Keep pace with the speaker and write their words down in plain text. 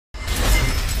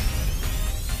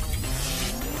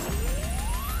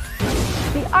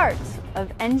art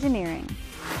of engineering.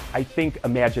 I think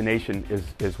imagination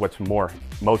is what's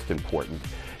most important.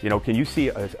 You know, can you see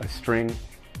a string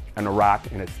and a rock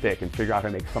and a stick and figure out how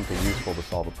to make something useful to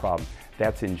solve a problem?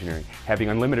 That's engineering. Having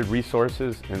unlimited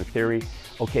resources and a theory,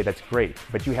 okay, that's great,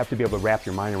 but you have to be able to wrap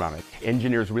your mind around it.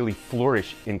 Engineers really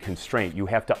flourish in constraint. You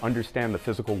have to understand the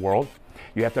physical world.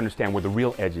 You have to understand where the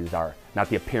real edges are, not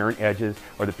the apparent edges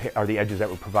or the edges that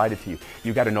were provided to you.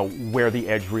 You've got to know where the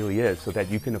edge really is so that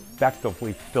you can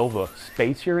effectively fill the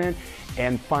space you're in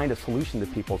and find a solution to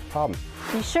people's problems.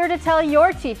 Be sure to tell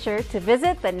your teacher to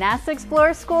visit the NASA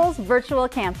Explorer School's virtual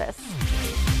campus.